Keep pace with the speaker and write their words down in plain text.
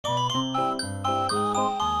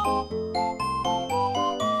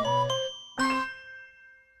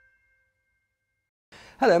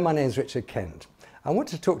Hello, my name is Richard Kent. I want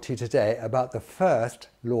to talk to you today about the first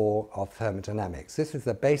law of thermodynamics. This is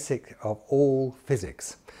the basic of all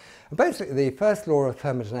physics. Basically, the first law of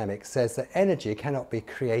thermodynamics says that energy cannot be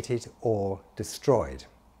created or destroyed.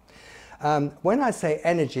 When I say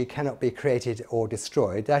energy cannot be created or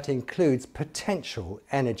destroyed, that includes potential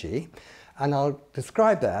energy, and I'll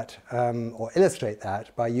describe that or illustrate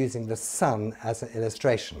that by using the sun as an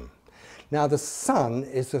illustration. Now, the sun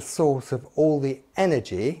is the source of all the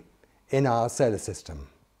energy in our solar system.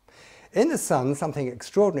 In the sun, something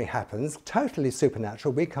extraordinary happens, totally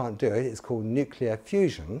supernatural, we can't do it, it's called nuclear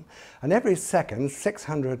fusion, and every second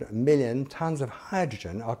 600 million tons of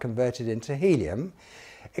hydrogen are converted into helium,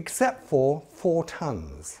 except for 4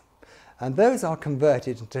 tons. And those are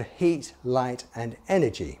converted into heat, light and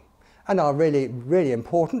energy, and are really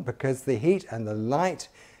important because the heat and the light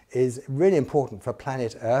is really important for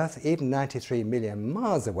planet Earth, even 93 million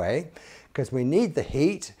miles away, because we need the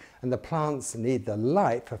heat and the plants need the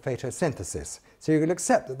light for photosynthesis. So you can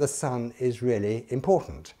accept that the sun is really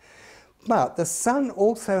important. But the sun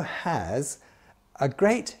also has a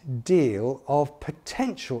great deal of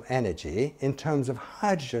potential energy in terms of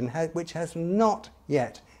hydrogen, which has not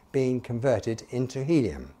yet been converted into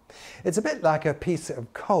helium. It's a bit like a piece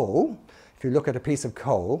of coal. If you look at a piece of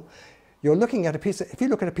coal, if you look at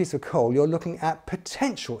a piece of coal, you're looking at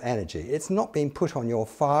potential energy. It's not been put on your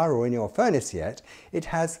fire or in your furnace yet. It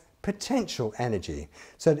has potential energy.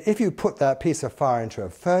 So if you put that piece of fire into a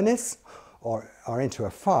furnace or into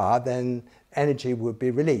a fire, then energy would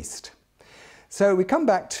be released. So we come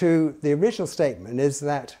back to the original statement, is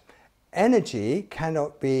that energy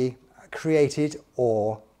cannot be created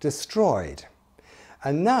or destroyed.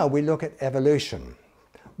 And now we look at evolution.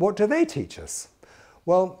 What do they teach us?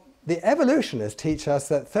 Well, the evolutionists teach us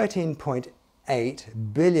that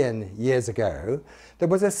 13.8 billion years ago, there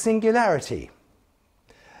was a singularity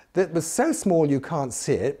that was so small you can't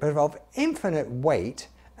see it, but of infinite weight,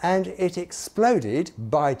 and it exploded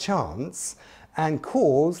by chance and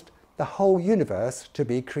caused the whole universe to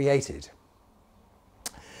be created.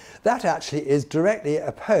 That actually is directly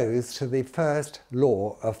opposed to the first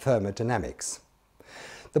law of thermodynamics.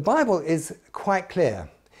 The Bible is quite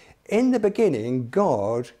clear. In the beginning,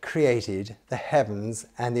 God created the heavens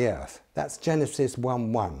and the earth. That's Genesis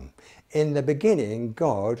 1:1. In the beginning,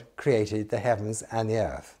 God created the heavens and the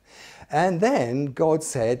earth. And then God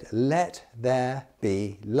said, "Let there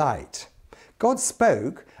be light." God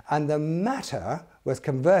spoke, and the matter was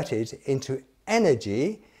converted into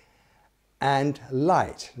energy and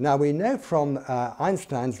light. Now we know from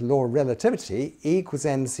Einstein's law of relativity, E equals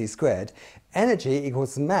mc squared, energy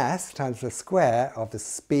equals mass times the square of the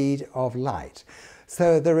speed of light.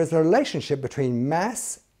 So there is a relationship between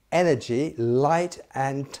mass, energy, light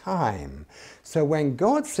and time. So when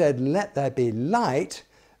God said, "Let there be light,"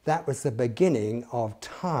 that was the beginning of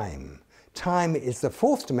time. Time is the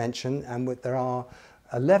 4th dimension, and there are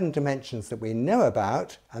 11 dimensions that we know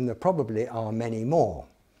about, and there probably are many more.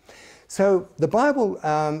 So the Bible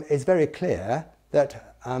is very clear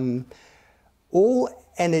that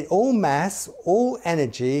all mass, all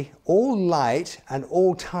energy, all light and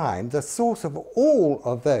all time, the source of all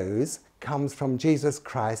of those comes from Jesus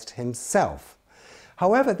Christ himself.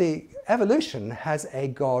 However, the evolution has a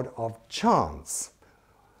God of chance.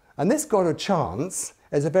 And this God of chance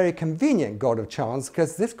is a very convenient God of chance,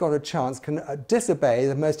 because this God of chance can disobey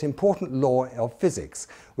the most important law of physics,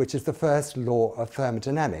 which is the first law of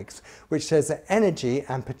thermodynamics, which says that energy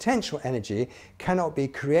and potential energy cannot be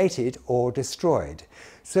created or destroyed.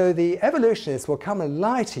 So the evolutionists will come and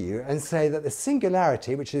lie to you and say that the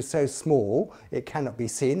singularity, which is so small it cannot be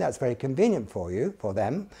seen, that's very convenient for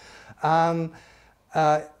them,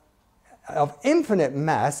 of infinite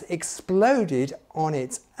mass exploded on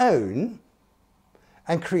its own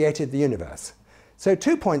and created the universe. So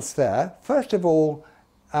 2 points there. First of all,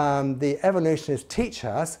 the evolutionists teach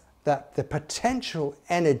us that the potential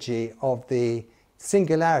energy of the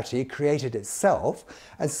singularity created itself,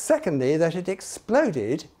 and secondly, that it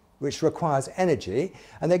exploded, which requires energy,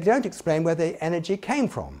 and they don't explain where the energy came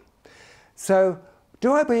from. So,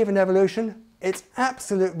 do I believe in evolution? It's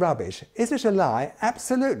absolute rubbish. Is it a lie?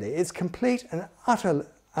 Absolutely. It's complete and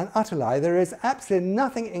utter lie. There is absolutely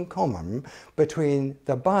nothing in common between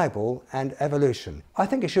the Bible and evolution. I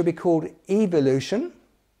think it should be called evolution.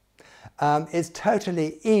 It's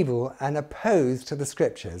totally evil and opposed to the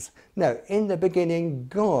scriptures. No, in the beginning,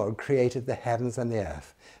 God created the heavens and the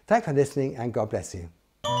earth. Thanks for listening, and God bless you.